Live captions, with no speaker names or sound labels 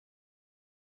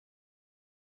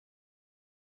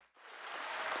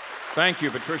Thank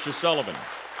you, Patricia Sullivan.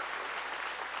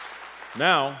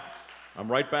 Now,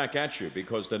 I'm right back at you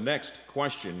because the next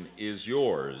question is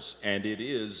yours, and it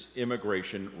is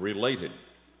immigration related.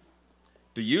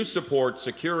 Do you support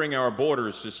securing our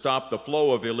borders to stop the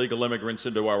flow of illegal immigrants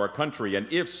into our country? And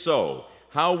if so,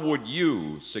 how would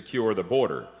you secure the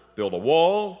border? Build a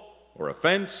wall or a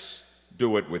fence?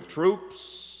 Do it with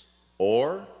troops?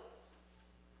 Or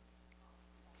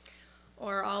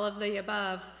all of the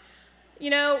above. You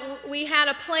know, we had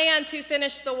a plan to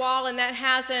finish the wall, and that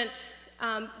hasn't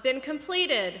been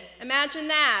completed. Imagine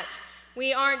that.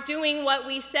 We aren't doing what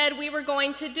we said we were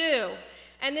going to do.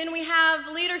 And then we have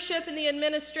leadership in the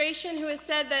administration who has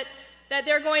said that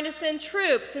they're going to send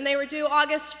troops, and they were due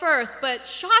August 1st. But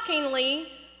shockingly,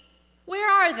 where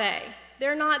are they?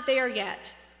 They're not there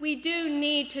yet. We do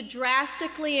need to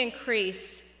drastically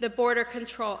increase the border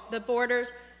control, the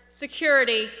border's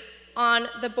security on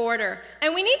the border.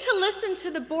 And we need to listen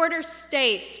to the border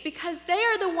states because they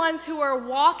are the ones who are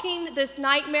walking this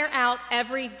nightmare out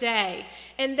every day.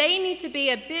 And they need to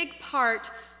be a big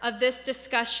part of this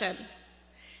discussion.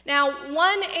 Now,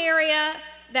 one area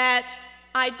that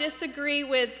I disagree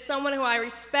with someone who I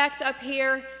respect up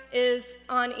here is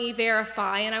on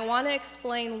E-Verify, and I want to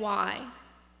explain why.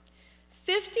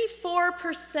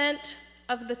 54%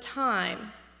 of the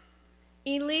time,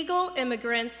 illegal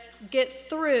immigrants get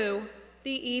through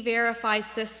the E-Verify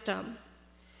system.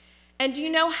 And do you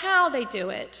know how they do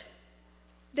it?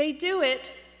 They do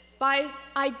it by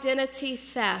identity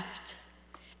theft.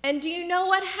 And do you know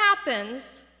what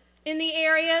happens in the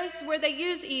areas where they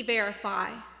use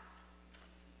E-Verify?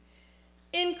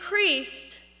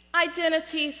 Increased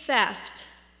identity theft.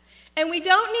 And we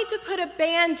don't need to put a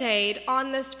Band-Aid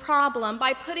on this problem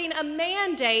by putting a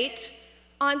mandate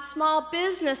on small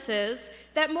businesses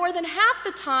that more than half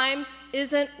the time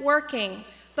isn't working.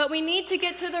 But we need to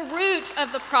get to the root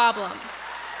of the problem.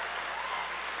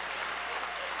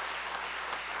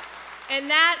 And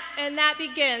that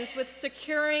begins with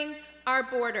securing our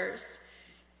borders.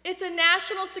 It's a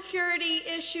national security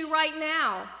issue right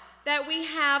now that we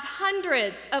have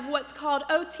hundreds of what's called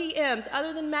OTMs,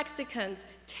 other than Mexicans,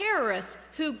 terrorists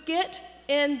who get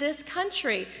in this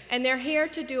country, and they're here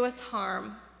to do us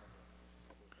harm.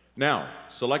 Now,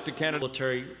 selected candidate.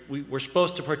 Military, we're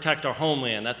supposed to protect our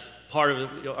homeland. That's part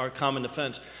of our common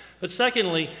defense. But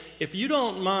secondly, if you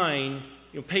don't mind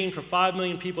paying for 5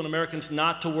 million people and Americans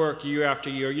not to work year after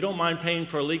year, you don't mind paying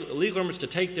for illegal immigrants to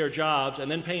take their jobs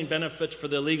and then paying benefits for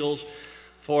the illegals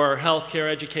for health care,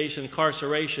 education,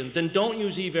 incarceration, then don't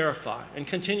use E-Verify and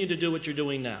continue to do what you're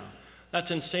doing now.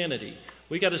 That's insanity.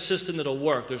 We got a system that'll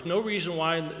work. There's no reason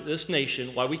why in this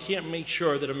nation, why we can't make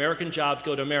sure that American jobs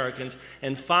go to Americans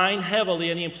and fine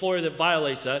heavily any employer that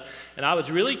violates that. And I was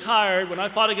really tired when I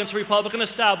fought against the Republican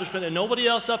establishment, and nobody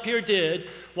else up here did,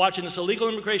 watching this illegal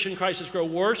immigration crisis grow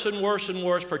worse and worse and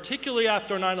worse, particularly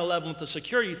after 9/11 with the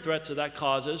security threats that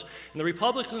causes. And the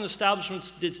Republican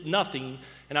establishment did nothing.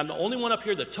 And I'm the only one up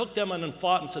here that took them on and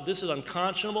fought and said this is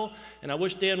unconscionable. And I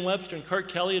wish Dan Webster and Kurt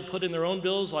Kelly had put in their own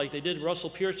bills like they did Russell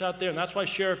Pierce out there. And that's why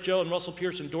Sheriff Joe and Russell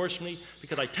Pierce endorsed me,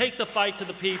 because I take the fight to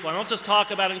the people. I don't just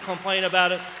talk about it and complain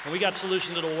about it. And we got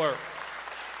solutions that'll work.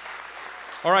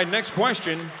 All right, next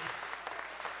question.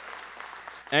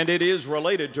 And it is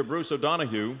related to Bruce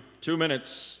O'Donoghue. 2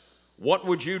 minutes. What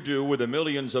would you do with the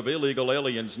millions of illegal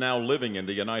aliens now living in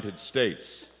the United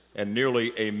States? And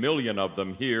nearly 1 million of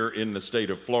them here in the state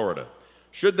of Florida.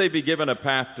 Should they be given a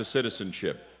path to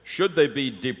citizenship? Should they be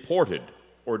deported?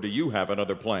 Or do you have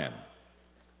another plan?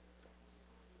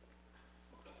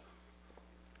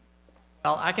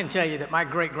 Well, I can tell you that my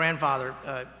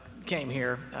great-grandfather came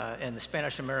here in the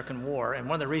Spanish-American War, and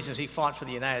one of the reasons he fought for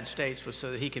the United States was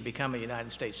so that he could become a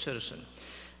United States citizen.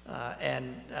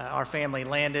 Our family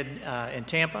landed in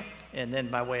Tampa, and then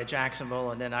by way of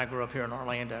Jacksonville, and then I grew up here in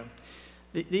Orlando.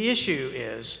 The issue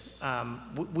is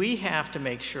we have to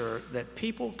make sure that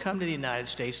people come to the United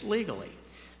States legally.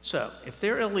 So if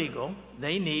they're illegal,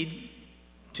 they need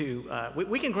to,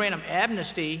 we can grant them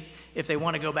amnesty if they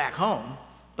want to go back home,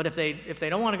 but if they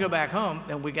don't want to go back home,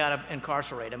 then we got to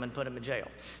incarcerate them and put them in jail.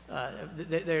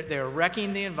 They're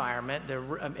wrecking the environment.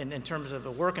 In terms of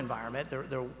the work environment,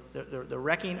 they're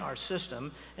wrecking our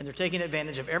system, and they're taking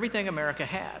advantage of everything America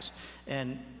has.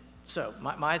 And so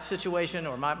my situation,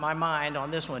 or my mind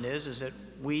on this one is that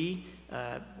we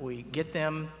get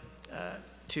them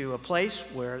to a place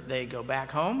where they go back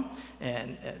home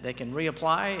and they can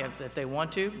reapply if they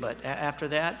want to, but after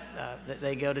that,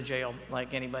 they go to jail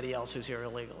like anybody else who's here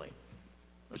illegally.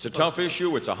 It's a tough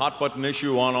issue. It's a hot-button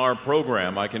issue on our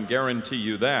program. I can guarantee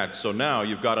you that. So now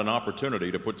you've got an opportunity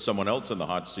to put someone else in the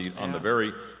hot seat on the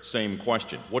very same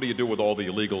question. What do you do with all the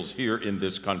illegals here in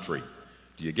this country?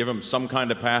 Do you give them some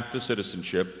kind of path to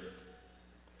citizenship?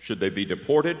 Should they be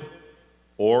deported?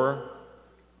 Or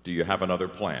do you have another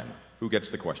plan? Who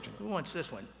gets the question? Who wants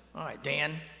this one? All right,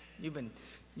 Dan, you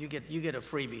get a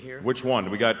freebie here. Which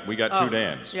one? We got two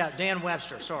Dans. Yeah, Dan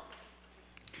Webster, sorry.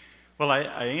 Well,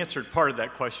 I answered part of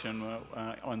that question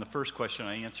on the first question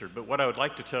I answered, but what I would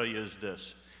like to tell you is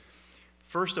this.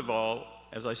 First of all,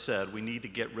 as I said, we need to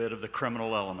get rid of the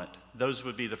criminal element. Those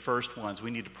would be the first ones. We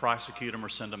need to prosecute them or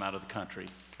send them out of the country.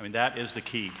 I mean, that is the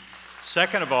key.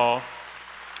 Second of all,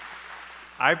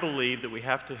 I believe that we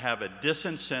have to have a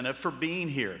disincentive for being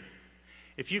here.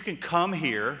 If you can come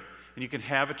here and you can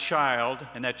have a child,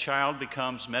 and that child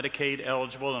becomes Medicaid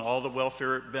eligible and all the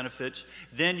welfare benefits,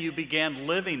 then you begin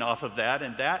living off of that,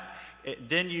 and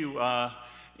then you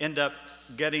end up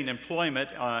getting employment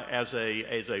as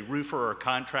a roofer or a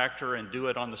contractor and do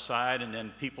it on the side, and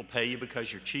then people pay you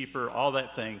because you're cheaper, all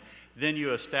that thing. Then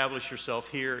you establish yourself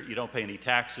here, you don't pay any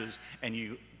taxes, and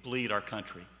you bleed our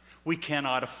country. We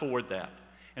cannot afford that.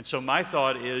 And so my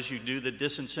thought is you do the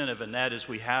disincentive, and that is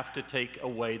we have to take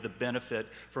away the benefit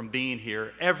from being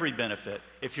here, every benefit,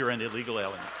 if you're an illegal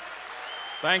alien.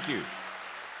 Thank you.